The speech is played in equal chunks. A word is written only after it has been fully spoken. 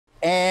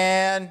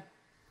And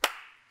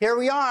here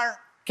we are,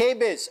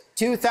 KBIS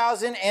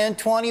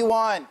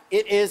 2021.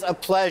 It is a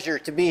pleasure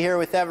to be here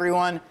with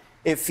everyone.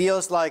 It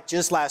feels like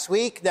just last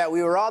week that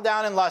we were all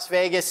down in Las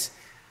Vegas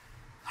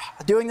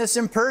doing this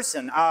in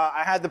person.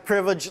 I had the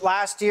privilege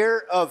last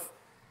year of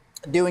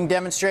doing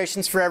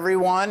demonstrations for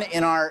everyone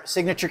in our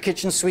Signature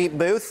Kitchen Suite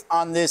booth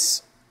on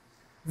this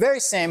very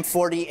same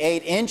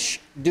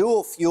 48-inch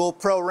dual fuel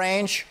pro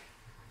range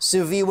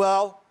sous vide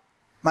well,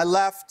 my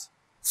left,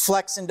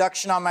 flex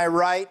induction on my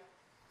right,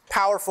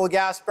 powerful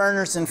gas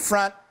burners in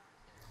front,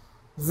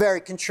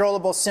 very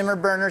controllable simmer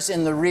burners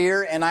in the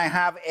rear, and I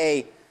have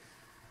a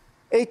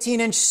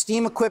 18-inch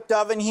steam-equipped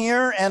oven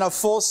here and a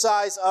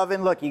full-size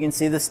oven. Look, you can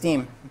see the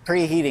steam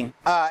preheating,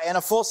 and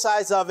a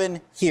full-size oven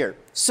here.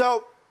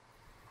 So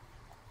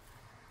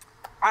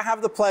I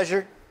have the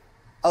pleasure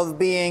of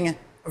being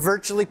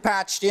virtually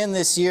patched in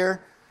this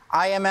year.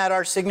 I am at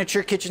our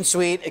Signature Kitchen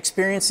Suite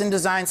Experience and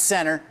Design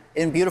Center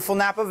in beautiful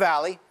Napa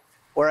Valley,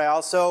 where I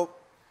also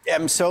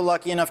am so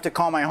lucky enough to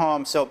call my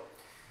home. So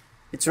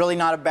it's really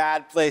not a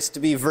bad place to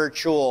be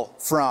virtual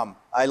from.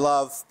 I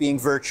love being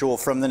virtual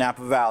from the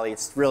Napa Valley.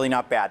 It's really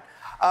not bad.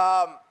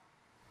 I'm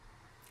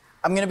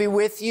going to be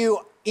with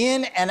you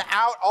in and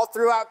out all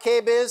throughout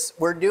KBIS.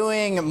 We're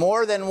doing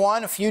more than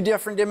one, a few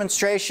different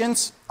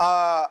demonstrations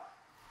on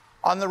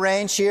the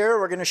range here.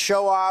 We're going to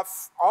show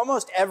off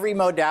almost every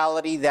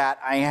modality that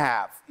I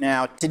have.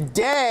 Now,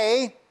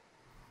 today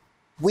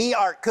we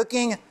are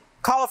cooking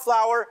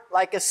cauliflower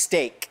like a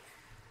steak.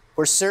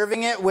 We're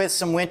serving it with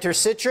some winter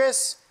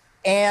citrus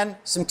and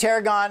some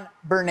tarragon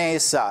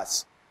Béarnaise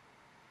sauce.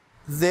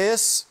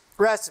 This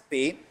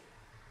recipe,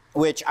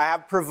 which I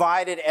have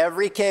provided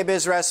every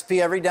KBIS recipe,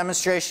 every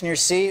demonstration you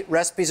see,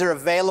 recipes are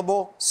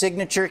available,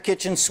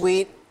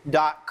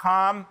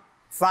 signaturekitchensuite.com.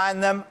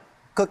 Find them,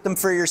 cook them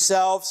for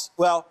yourselves.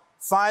 Well,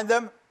 find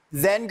them,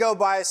 then go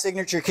buy a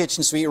Signature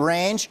Kitchen Suite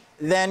range,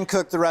 then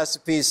cook the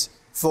recipes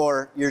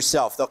for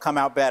yourself. They'll come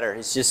out better.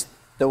 It's just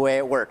the way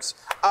it works.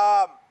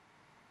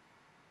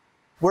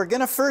 We're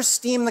going to first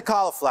steam the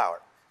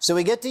cauliflower. So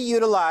we get to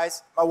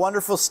utilize a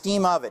wonderful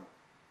steam oven.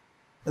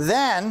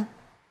 Then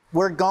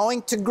we're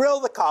going to grill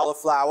the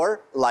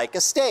cauliflower like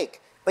a steak.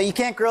 But you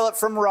can't grill it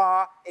from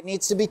raw. It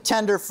needs to be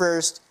tender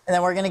first, and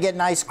then we're going to get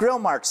nice grill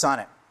marks on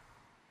it.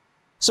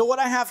 So what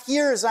I have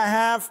here is I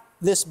have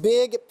this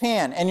big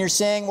pan, and you're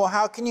saying, well,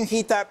 how can you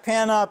heat that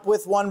pan up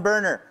with one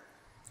burner?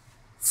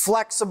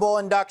 Flexible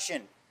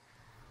induction.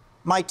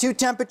 My two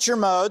temperature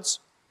modes,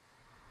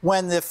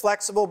 when the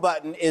flexible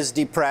button is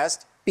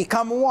depressed,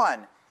 become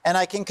one, and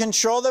I can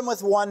control them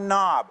with one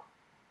knob.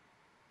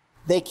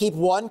 They keep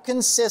one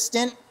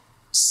consistent,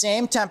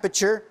 same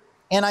temperature,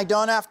 and I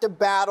don't have to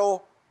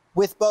battle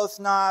with both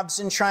knobs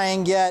and try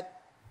and get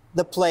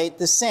the plate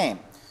the same.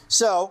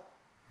 So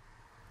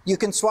you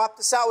can swap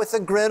this out with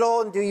a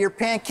griddle and do your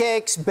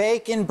pancakes,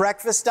 bacon,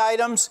 breakfast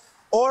items,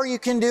 or you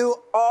can do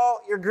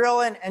all your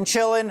grilling and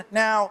chilling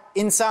now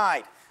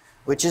inside,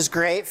 which is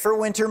great for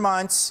winter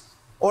months,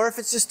 or if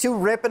it's just too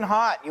ripping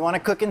hot, you want to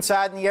cook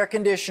inside in the air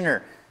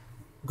conditioner.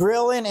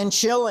 Grilling and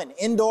chilling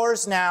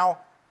indoors now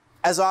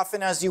as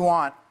often as you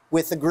want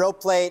with the grill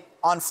plate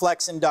on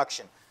flex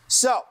induction.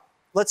 So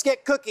let's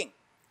get cooking.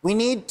 We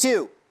need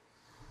to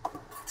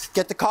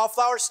get the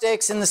cauliflower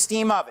steaks in the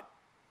steam oven.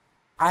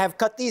 I have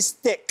cut these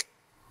thick.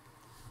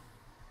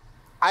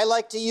 I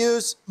like to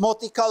use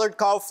multicolored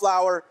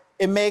cauliflower.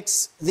 It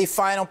makes the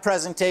final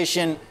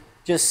presentation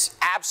just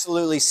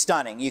absolutely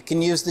stunning. You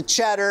can use the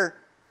cheddar,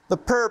 the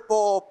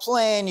purple,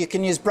 plain, you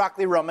can use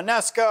broccoli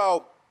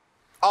romanesco,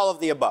 all of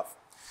the above.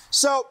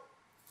 So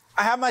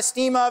I have my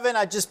steam oven.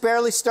 I just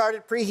barely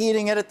started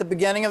preheating it at the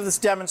beginning of this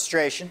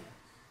demonstration.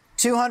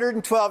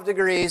 212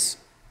 degrees,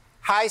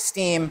 high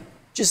steam,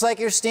 just like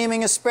you're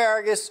steaming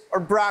asparagus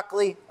or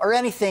broccoli or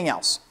anything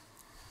else.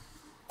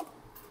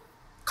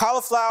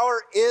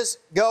 Cauliflower is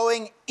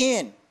going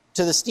in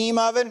to the steam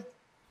oven.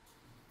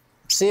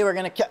 See, we're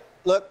going to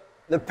look,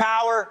 the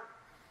power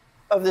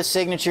of the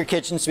Signature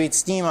Kitchen Suite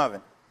steam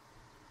oven.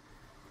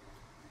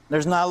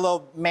 There's not a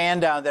little man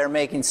down there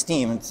making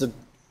steam. It's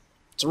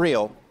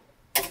real.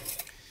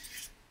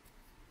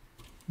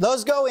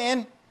 Those go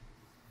in,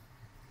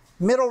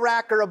 middle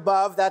rack or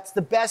above. That's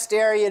the best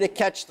area to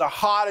catch the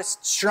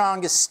hottest,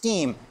 strongest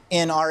steam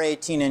in our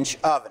 18-inch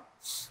oven.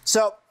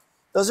 So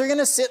those are going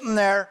to sit in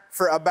there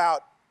for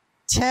about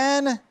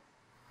 10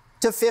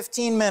 to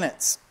 15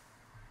 minutes.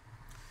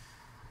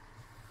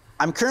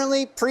 I'm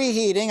currently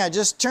preheating. I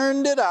just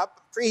turned it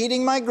up,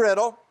 preheating my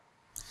griddle.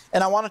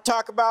 And I want to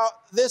talk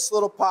about this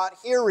little pot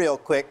here real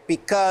quick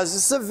because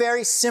this is a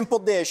very simple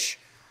dish.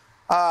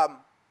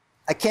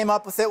 I came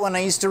up with it when I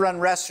used to run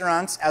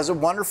restaurants as a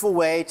wonderful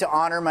way to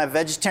honor my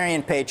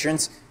vegetarian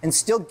patrons and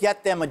still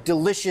get them a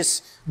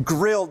delicious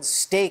grilled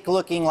steak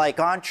looking like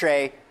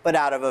entree, but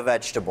out of a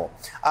vegetable.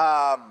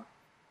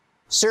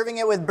 Serving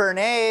it with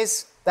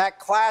Béarnaise, that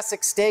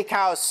classic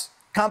steakhouse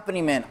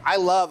accompaniment. I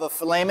love a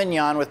filet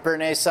mignon with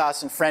Béarnaise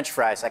sauce and French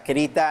fries. I could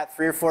eat that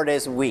 3 or 4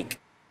 days a week.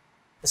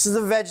 This is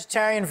the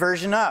vegetarian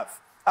version of.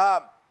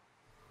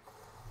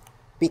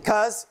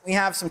 Because we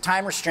have some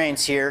time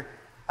restraints here,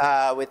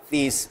 with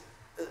these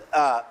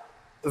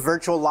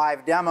virtual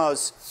live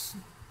demos,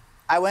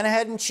 I went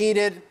ahead and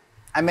cheated.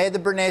 I made the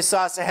Béarnaise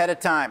sauce ahead of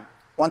time.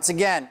 Once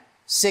again,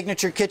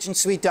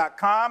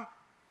 signaturekitchensuite.com.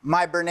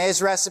 My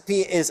Béarnaise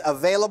recipe is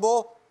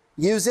available.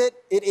 Use it.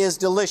 It is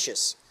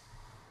delicious.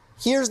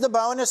 Here's the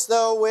bonus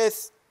though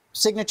with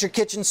Signature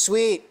Kitchen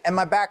Suite and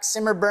my back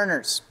simmer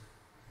burners.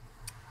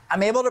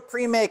 I'm able to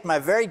pre-make my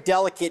very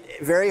delicate,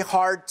 very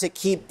hard to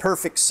keep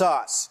perfect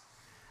sauce.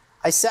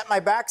 I set my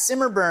back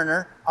simmer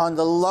burner on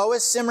the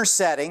lowest simmer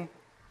setting,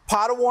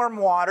 pot of warm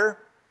water.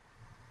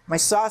 My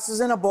sauce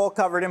is in a bowl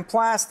covered in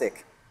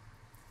plastic.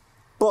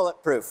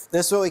 Bulletproof.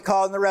 This is what we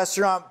call in the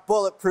restaurant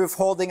bulletproof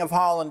holding of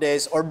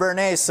hollandaise or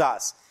Béarnaise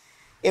sauce.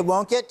 It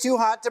won't get too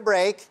hot to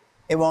break,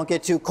 it won't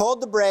get too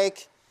cold to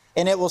break,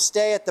 and it will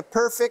stay at the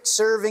perfect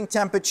serving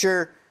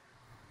temperature.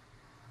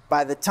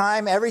 By the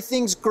time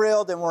everything's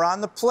grilled and we're on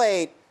the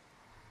plate,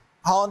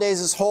 hollandaise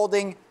is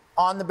holding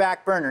on the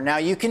back burner. Now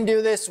you can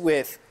do this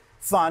with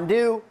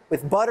fondue,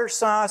 with butter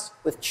sauce,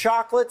 with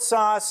chocolate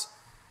sauce,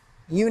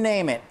 you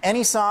name it.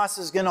 Any sauce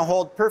is going to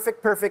hold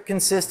perfect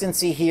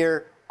consistency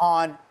here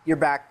on your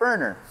back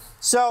burner.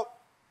 So,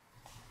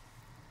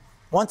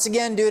 once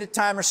again, due to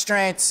time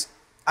restraints,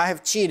 I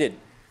have cheated.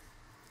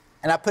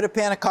 And I put a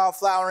pan of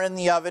cauliflower in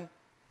the oven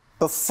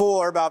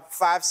before, about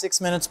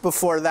 5-6 minutes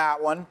before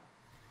that one.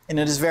 And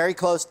it is very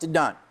close to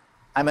done.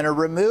 I'm going to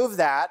remove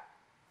that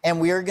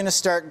and we are going to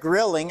start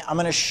grilling. I'm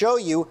going to show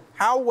you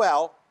how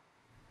well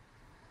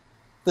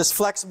this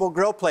flexible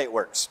grill plate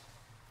works.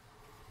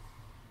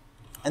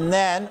 And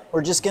then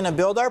we're just going to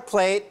build our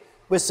plate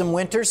with some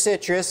winter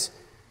citrus.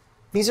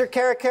 These are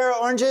Cara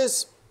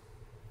oranges.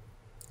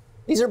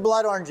 These are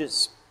blood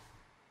oranges.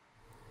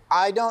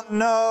 I don't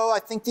know. I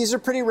think these are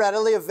pretty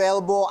readily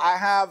available. I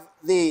have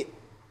the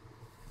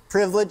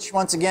privilege,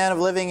 once again, of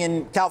living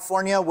in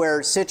California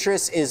where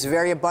citrus is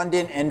very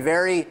abundant and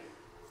very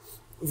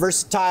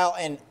versatile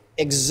and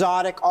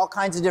exotic, all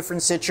kinds of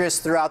different citrus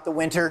throughout the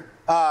winter.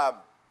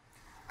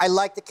 I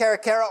like the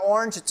Cara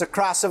orange. It's a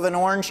cross of an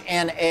orange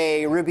and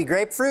a ruby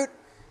grapefruit.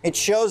 It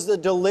shows the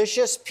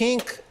delicious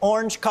pink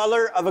orange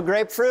color of a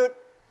grapefruit.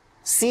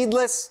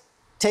 Seedless,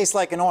 tastes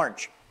like an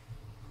orange.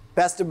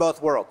 Best of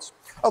both worlds.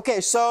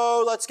 Okay,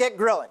 so let's get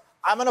grilling.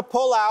 I'm gonna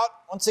pull out,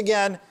 once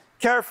again,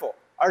 careful.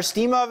 Our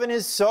steam oven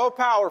is so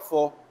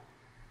powerful,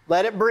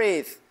 let it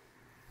breathe.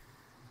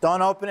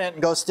 Don't open it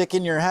and go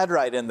sticking your head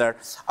right in there.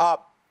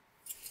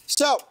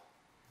 So,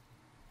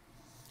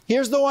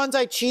 here's the ones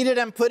I cheated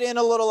and put in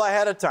a little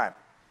ahead of time.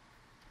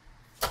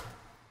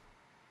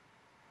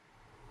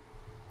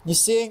 You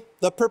see,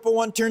 the purple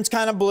one turns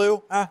kind of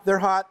blue. They're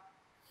hot.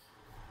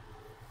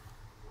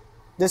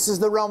 This is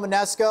the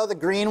Romanesco, the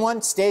green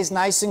one, stays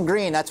nice and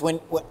green.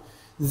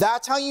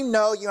 That's how you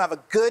know you have a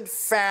good,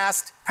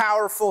 fast,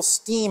 powerful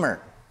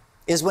steamer,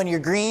 is when your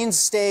greens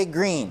stay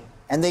green,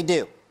 and they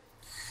do.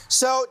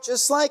 So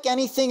just like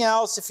anything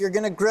else, if you're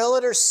going to grill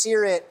it or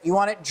sear it, you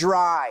want it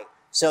dry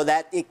so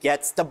that it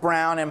gets the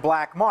brown and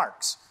black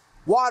marks.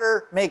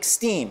 Water makes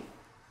steam.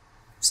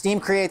 Steam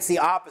creates the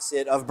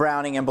opposite of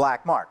browning and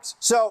black marks.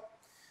 So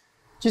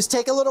just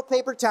take a little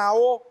paper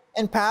towel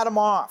and pat them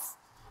off.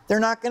 They're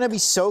not going to be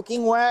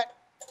soaking wet,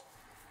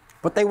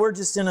 but they were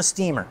just in a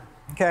steamer,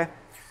 okay?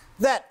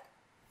 Then,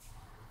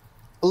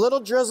 a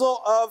little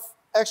drizzle of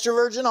extra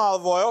virgin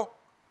olive oil.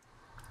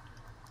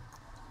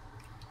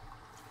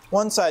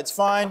 One side's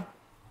fine.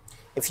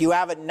 If you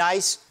have a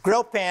nice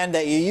grill pan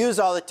that you use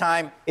all the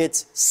time,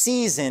 it's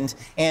seasoned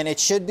and it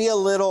should be a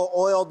little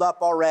oiled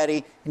up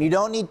already, and you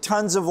don't need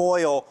tons of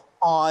oil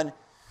on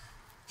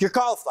your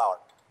cauliflower.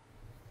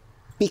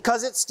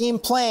 Because it's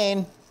steamed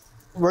plain,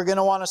 we're going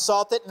to want to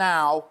salt it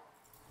now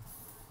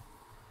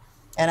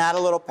and add a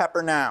little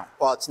pepper now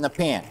while it's in the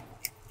pan.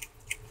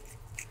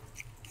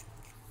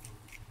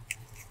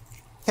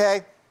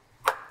 Okay,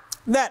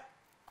 then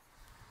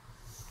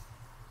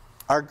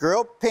our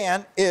grill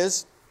pan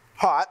is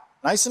hot,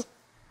 nice and,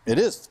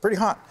 it's pretty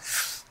hot.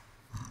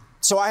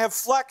 So I have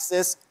flexed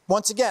this.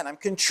 Once again, I'm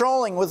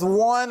controlling with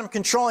one, I'm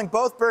controlling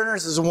both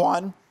burners as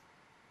one.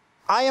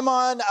 I am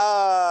on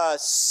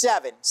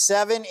 7.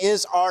 7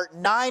 is our,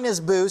 9 is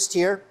boost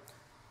here.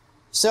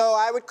 So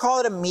I would call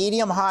it a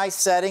medium-high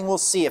setting. We'll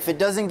see. If it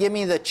doesn't give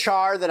me the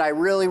char that I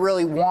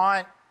really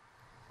want,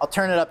 I'll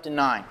turn it up to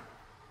 9.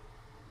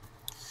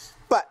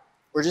 But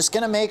we're just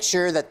going to make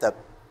sure that the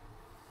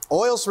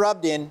oil's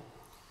rubbed in.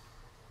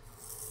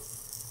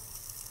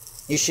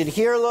 You should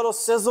hear a little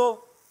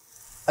sizzle.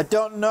 I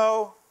don't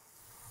know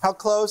how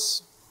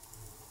close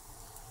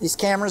these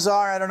cameras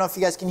are. I don't know if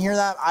you guys can hear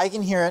that. I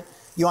can hear it.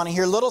 You want to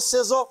hear a little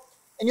sizzle,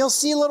 and you'll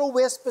see a little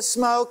wisp of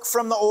smoke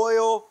from the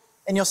oil,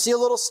 and you'll see a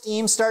little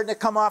steam starting to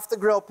come off the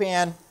grill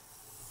pan.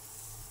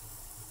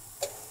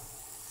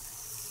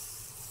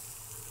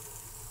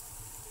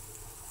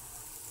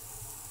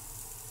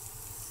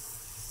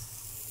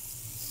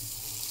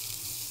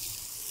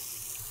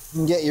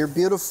 And get your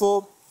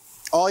beautiful,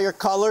 all your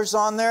colors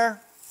on there.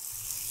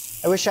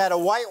 I wish I had a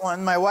white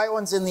one. My white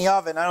one's in the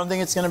oven. I don't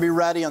think it's going to be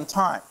ready on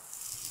time.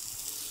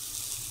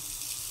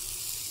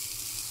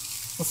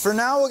 But for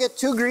now, we'll get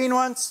 2 green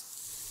ones.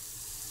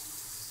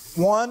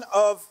 one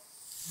of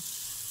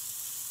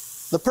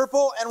the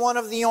purple and one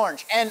of the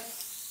orange. And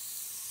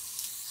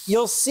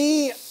you'll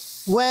see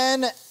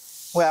when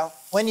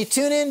you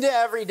tune into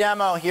every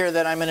demo here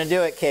that I'm going to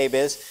do at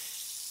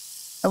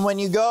KBIS, and when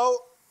you go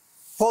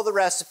pull the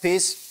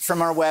recipes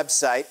from our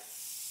website,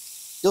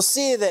 you'll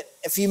see that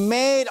if you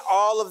made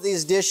all of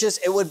these dishes,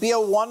 it would be a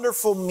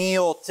wonderful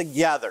meal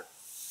together. At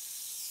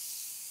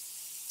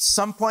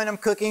some point I'm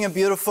cooking a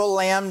beautiful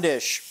lamb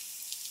dish,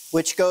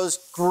 which goes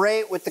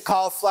great with the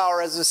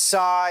cauliflower as a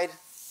side.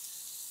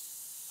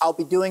 I'll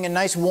be doing a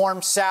nice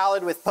warm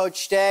salad with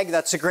poached egg.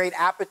 That's a great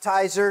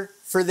appetizer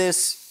for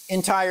this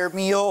entire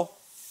meal.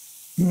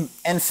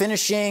 And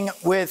finishing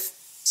with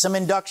some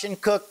induction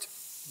cooked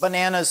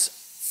bananas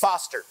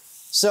Foster.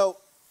 So,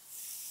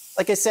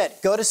 like I said,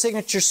 go to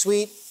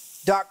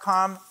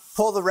signaturesweet.com,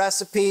 pull the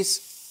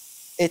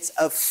recipes. It's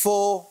a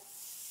full,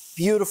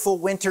 beautiful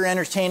winter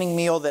entertaining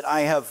meal that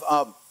I have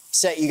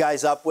set you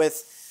guys up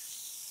with.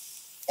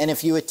 And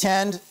if you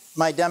attend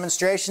my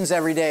demonstrations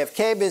every day of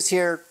KBIS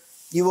here,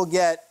 you will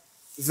get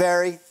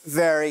very,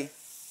 very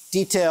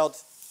detailed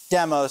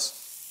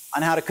demos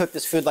on how to cook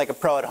this food like a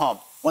pro at home.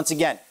 Once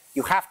again,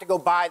 you have to go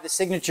buy the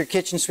Signature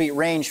Kitchen Suite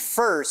range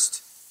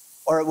first,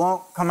 or it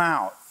won't come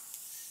out.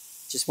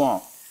 It just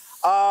won't.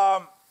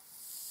 So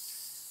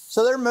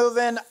they're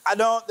moving.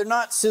 They're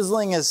not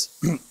sizzling as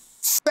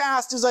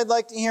fast as I'd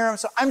like to hear them.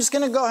 So I'm just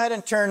going to go ahead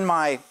and turn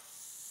my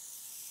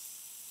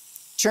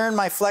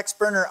flex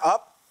burner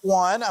up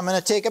one. I'm going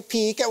to take a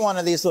peek at one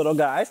of these little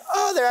guys.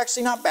 Oh, they're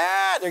actually not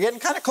bad. They're getting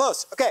kind of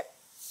close. Okay.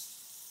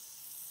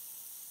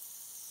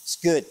 It's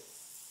good.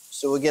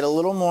 So we'll get a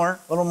little more.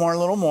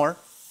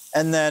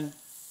 And then,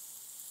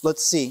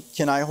 let's see,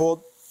 can I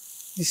hold?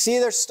 You see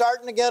they're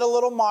starting to get a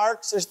little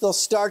marks. They'll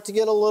start to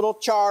get a little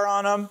char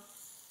on them.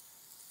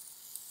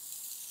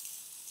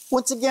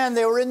 Once again,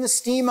 they were in the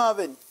steam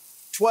oven,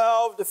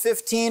 12 to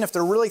 15, if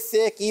they're really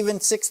thick, even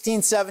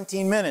 16,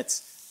 17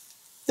 minutes.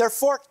 They're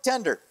fork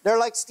tender. They're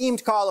like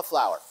steamed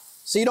cauliflower.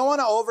 So you don't want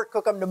to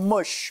overcook them to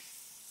mush.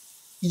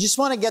 You just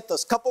want to get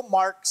those couple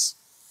marks,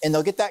 and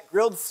they'll get that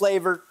grilled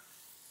flavor,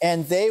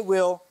 and they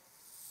will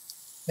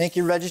make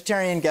your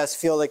vegetarian guests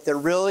feel like they're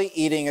really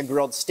eating a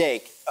grilled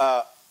steak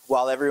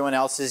while everyone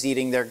else is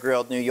eating their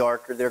grilled New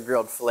York or their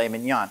grilled filet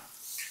mignon.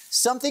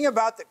 Something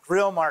about the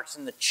grill marks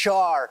and the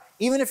char,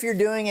 even if you're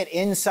doing it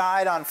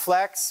inside on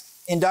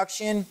flex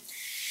induction,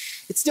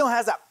 it still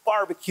has that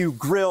barbecue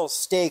grill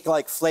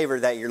steak-like flavor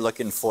that you're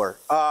looking for.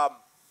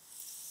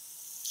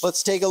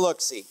 Let's take a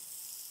look-see.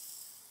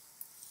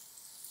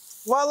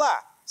 Voila,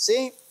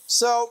 see?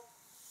 So,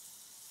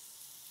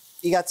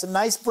 you got some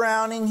nice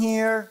browning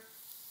here.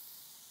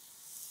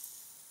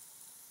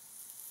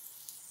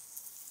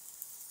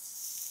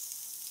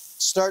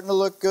 Starting to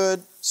look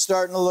good,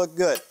 starting to look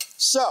good.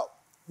 So,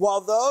 while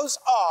those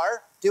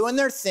are doing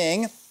their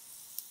thing,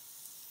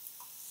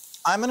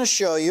 I'm going to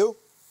show you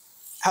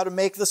how to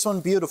make this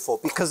one beautiful,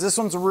 because this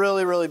one's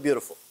really, really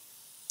beautiful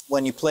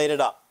when you plate it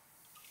up.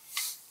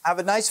 I have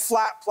a nice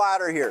flat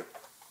platter here.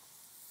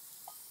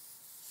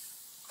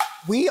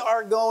 We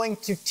are going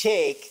to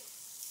take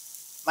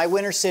my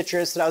winter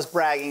citrus that I was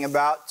bragging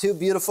about, two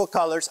beautiful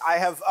colors. I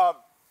have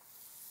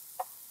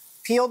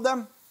peeled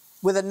them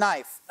with a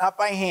knife, not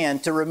by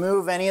hand, to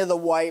remove any of the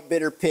white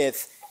bitter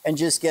pith and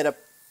just get a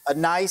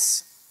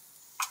nice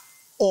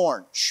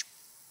orange.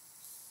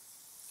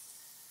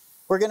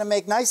 We're going to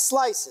make nice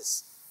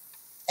slices,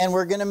 and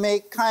we're going to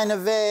make kind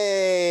of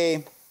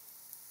a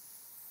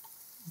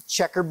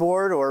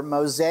checkerboard or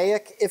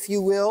mosaic, if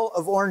you will,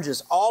 of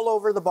oranges all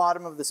over the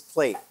bottom of this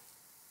plate.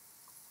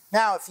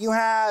 Now, if you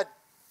had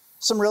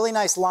some really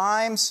nice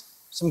limes,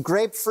 some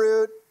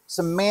grapefruit,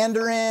 some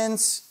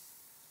mandarins,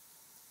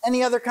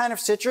 any other kind of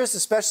citrus,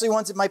 especially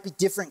ones that might be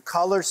different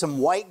colors, some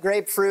white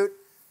grapefruit,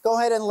 go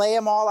ahead and lay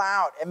them all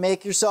out and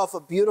make yourself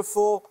a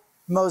beautiful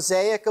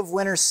mosaic of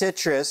winter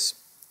citrus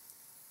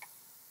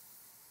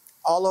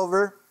all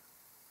over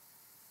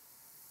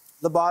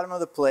the bottom of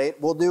the plate.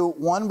 We'll do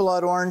one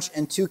blood orange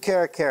and two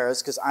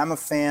caracaras, because I'm a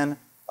fan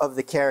of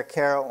the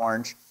caracara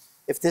orange.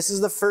 If this is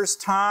the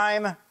first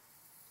time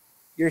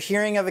you're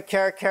hearing of a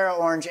caracara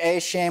orange,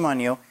 shame on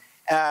you.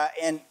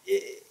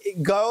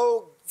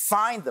 Go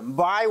find them,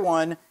 buy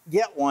one,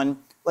 get one.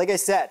 Like I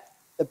said,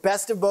 the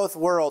best of both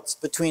worlds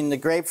between the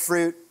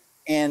grapefruit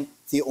and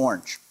the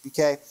orange,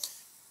 okay?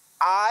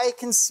 I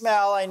can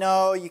smell, I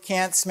know you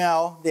can't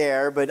smell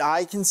there, but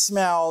I can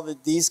smell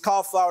that these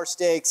cauliflower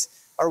steaks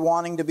are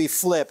wanting to be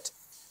flipped.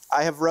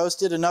 I have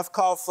roasted enough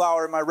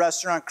cauliflower in my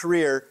restaurant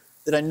career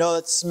that I know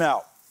that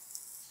smell.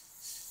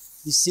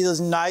 You see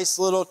those nice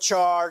little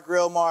char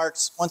grill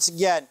marks. Once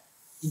again,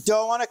 you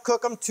don't want to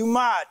cook them too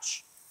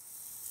much.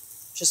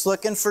 Just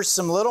looking for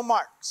some little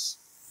marks.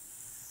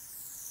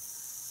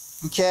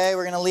 Okay,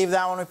 we're going to leave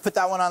that one. We put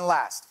that one on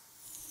last.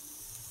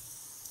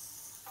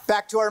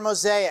 Back to our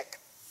mosaic.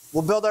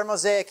 We'll build our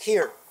mosaic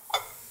here.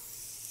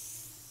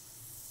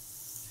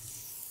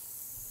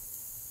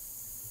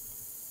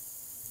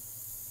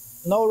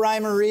 No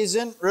rhyme or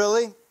reason,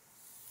 really.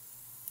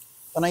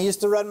 When I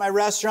used to run my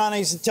restaurant, I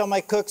used to tell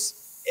my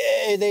cooks,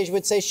 they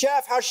would say,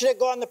 "Chef, how should it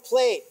go on the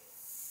plate?"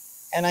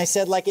 And I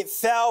said, like it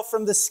fell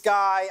from the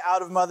sky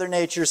out of Mother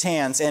Nature's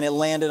hands and it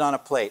landed on a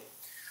plate.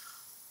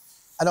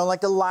 I don't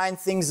like to line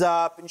things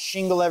up and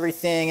shingle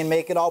everything and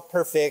make it all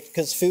perfect,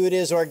 because food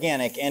is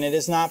organic and it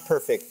is not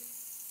perfect.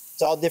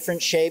 It's all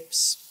different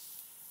shapes.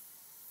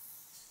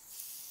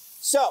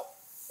 So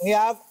we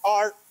have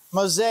our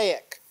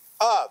mosaic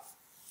of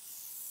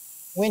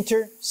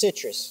winter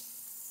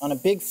citrus on a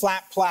big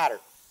flat platter.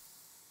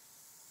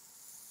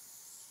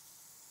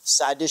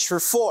 Side dish for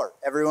 4.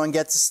 Everyone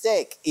gets a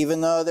steak,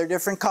 even though they're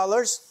different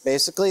colors.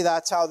 Basically,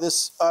 that's how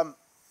this, I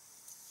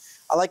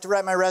like to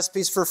write my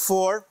recipes for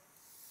 4.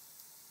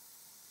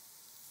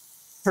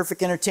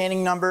 Perfect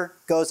entertaining number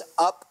goes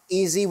up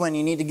easy when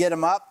you need to get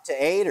them up to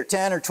 8 or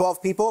 10 or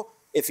 12 people.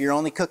 If you're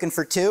only cooking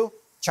for 2,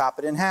 chop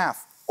it in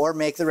half or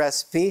make the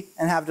recipe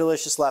and have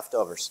delicious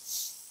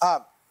leftovers.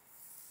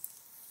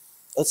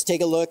 Let's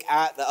take a look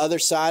at the other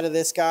side of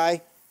this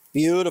guy.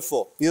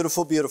 Beautiful,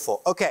 beautiful,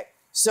 beautiful. Okay,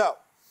 so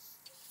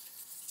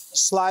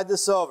slide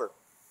this over.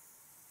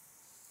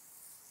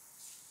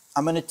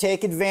 I'm going to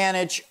take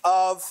advantage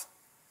of,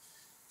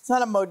 it's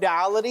not a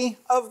modality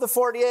of the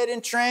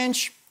 48-inch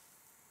range.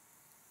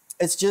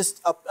 It's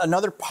just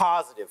another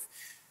positive.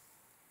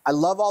 I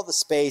love all the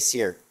space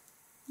here.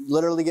 You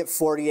literally get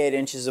 48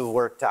 inches of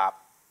worktop.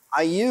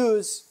 I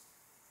use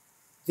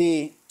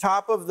the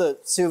top of the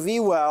sous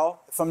vide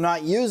well if I'm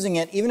not using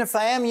it, even if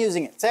I am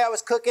using it. Say I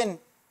was cooking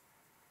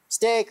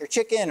steak or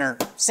chicken or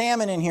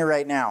salmon in here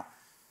right now.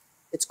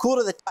 It's cool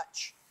to the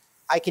touch.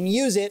 I can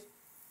use it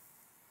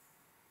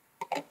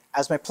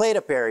as my plate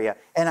up area,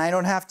 and I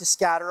don't have to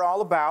scatter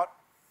all about.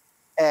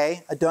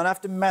 I don't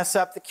have to mess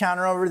up the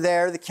counter over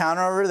there, the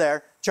counter over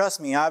there. Trust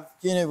me, if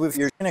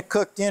you're going to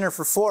cook dinner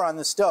for 4 on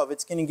the stove,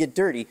 it's going to get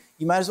dirty.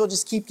 You might as well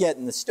just keep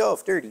getting the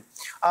stove dirty.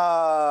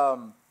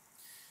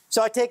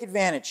 So I take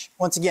advantage.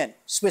 Once again,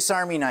 Swiss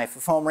Army knife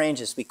of home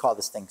ranges, we call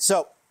this thing.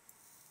 So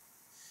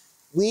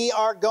we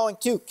are going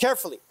to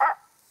carefully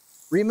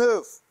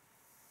remove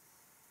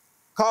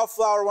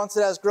cauliflower once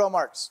it has grill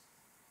marks.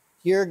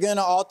 You're going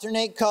to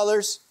alternate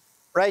colors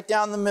right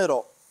down the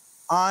middle.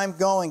 I'm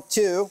going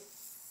to,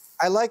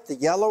 I like the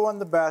yellow one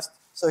the best,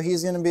 so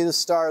he's going to be the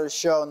star of the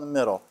show in the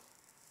middle.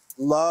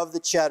 Love the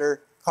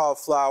cheddar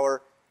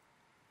cauliflower.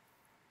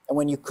 And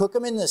when you cook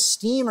them in the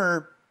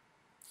steamer,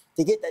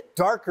 they get that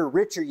darker,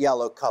 richer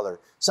yellow color.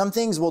 Some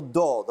things will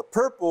dull. The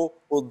purple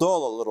will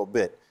dull a little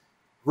bit.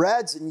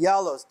 Reds and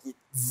yellows get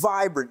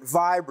vibrant,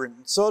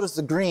 vibrant. So does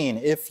the green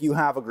if you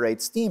have a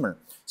great steamer.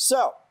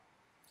 So,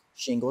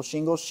 shingle,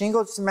 shingle,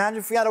 shingle. Just imagine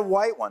if we had a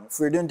white one. If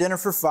we were doing dinner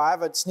for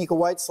 5, I'd sneak a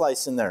white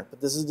slice in there.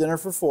 But this is dinner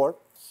for 4.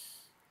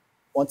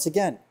 Once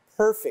again,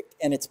 perfect.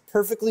 And it's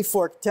perfectly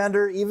fork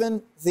tender,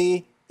 even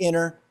the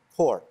inner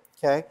core.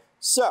 Okay?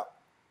 So,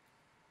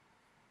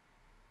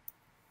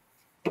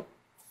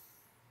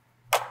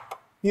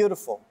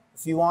 beautiful.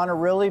 If you want to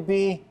really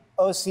be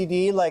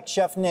OCD like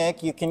Chef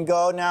Nick, you can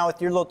go now with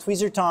your little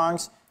tweezer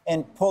tongs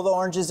and pull the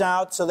oranges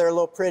out so they're a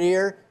little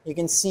prettier. You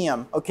can see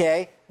them,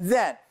 okay?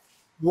 Then,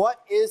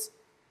 what is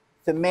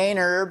the main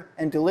herb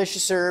and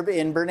delicious herb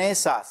in Béarnaise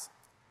sauce?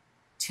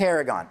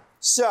 Tarragon.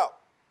 So,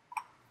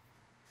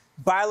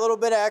 buy a little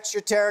bit of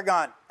extra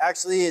tarragon.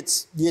 Actually,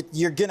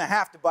 you're going to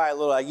have to buy a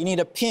little. You need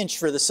a pinch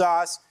for the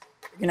sauce.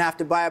 You're going to have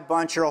to buy a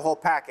bunch or a whole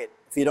packet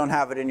if you don't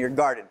have it in your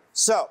garden.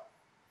 So,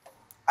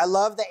 I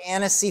love the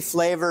anisey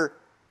flavor,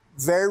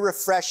 very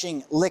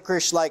refreshing,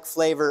 licorice-like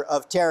flavor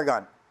of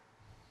tarragon.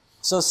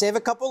 So save a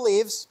couple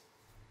leaves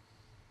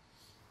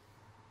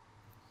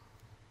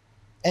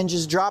and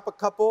just drop a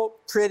couple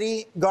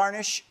pretty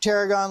garnish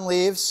tarragon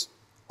leaves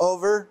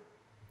over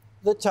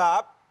the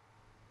top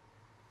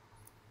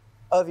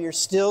of your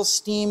still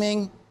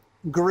steaming,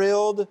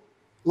 grilled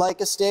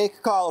like a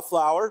steak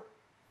cauliflower.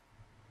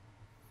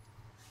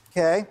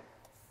 Okay.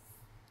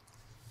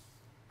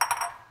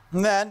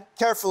 And then,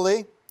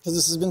 carefully, because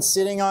this has been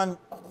sitting on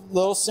a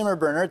little simmer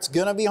burner, it's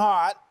going to be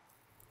hot.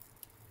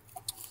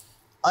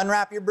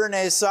 Unwrap your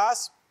Béarnaise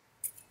sauce.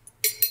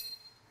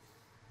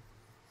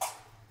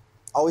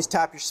 Always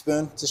tap your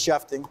spoon. It's a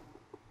chef thing.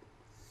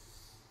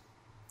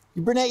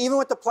 Your Béarnaise, even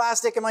with the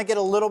plastic, it might get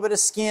a little bit of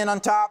skin on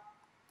top.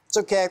 It's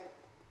okay.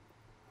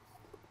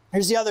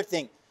 Here's the other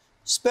thing.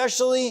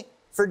 Especially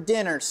for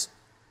dinners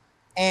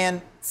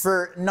and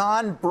for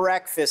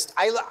non-breakfast,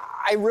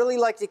 I really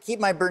like to keep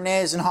my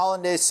Béarnaise and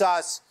hollandaise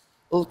sauce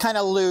kind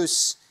of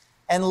loose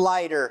and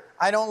lighter.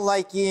 I don't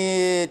like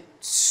it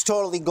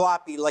totally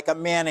gloppy like a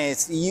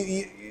mayonnaise.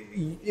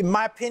 In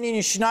my opinion,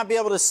 you should not be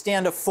able to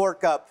stand a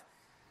fork up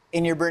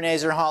in your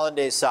Béarnaise or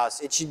hollandaise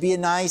sauce. It should be a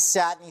nice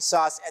satiny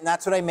sauce, and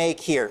that's what I make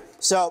here.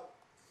 So,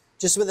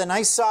 just with a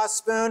nice sauce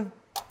spoon,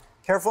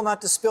 careful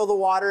not to spill the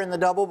water in the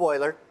double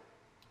boiler.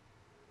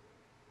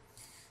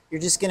 You're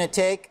just going to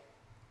take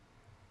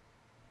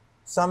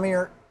some of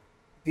your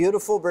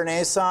beautiful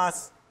Béarnaise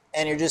sauce,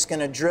 and you're just going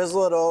to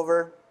drizzle it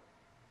over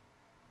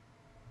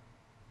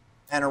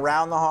and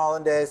around the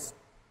hollandaise.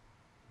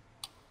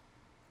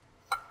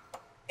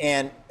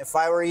 And if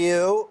I were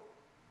you,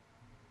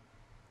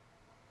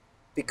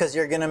 because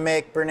you're going to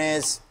make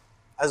Béarnaise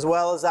as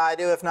well as I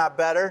do, if not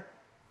better.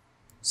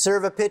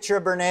 Serve a pitcher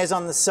of Béarnaise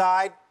on the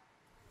side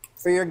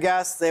for your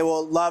guests. They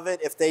will love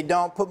it. If they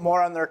don't, put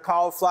more on their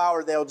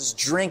cauliflower. They'll just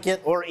drink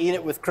it or eat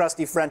it with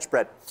crusty French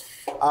bread.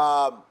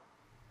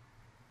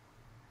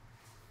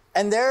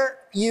 And there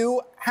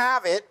you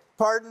have it.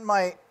 Pardon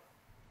my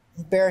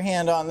bare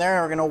hand on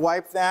there. We're going to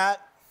wipe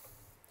that.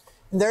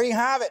 And there you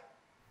have it,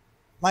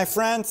 my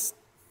friends.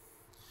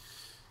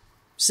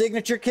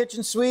 Signature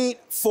Kitchen Suite,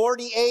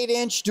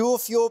 48-inch dual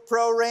fuel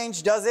pro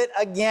range does it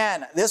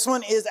again. This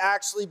one is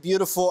actually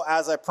beautiful,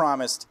 as I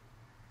promised.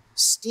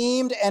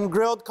 Steamed and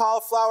grilled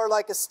cauliflower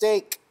like a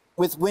steak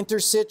with winter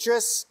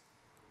citrus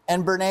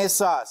and Béarnaise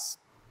sauce.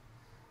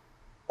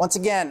 Once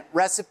again,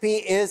 recipe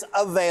is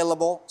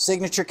available,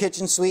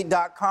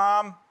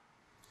 signaturekitchensuite.com.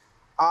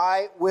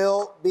 I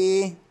will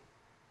be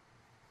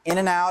in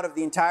and out of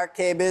the entire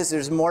KBIS.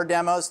 There's more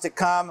demos to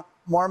come,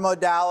 more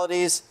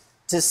modalities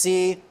to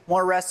see,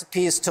 more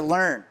recipes to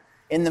learn.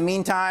 In the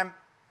meantime,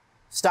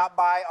 stop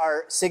by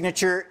our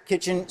Signature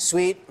Kitchen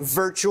Suite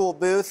virtual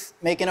booth,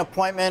 make an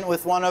appointment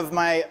with one of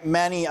my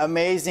many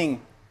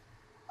amazing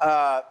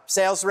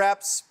sales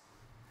reps.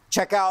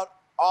 Check out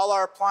all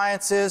our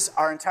appliances,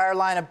 our entire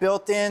line of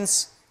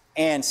built-ins,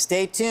 and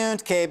stay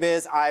tuned,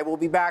 KBIS. I will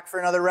be back for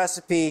another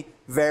recipe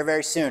very,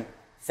 very soon.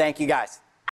 Thank you, guys.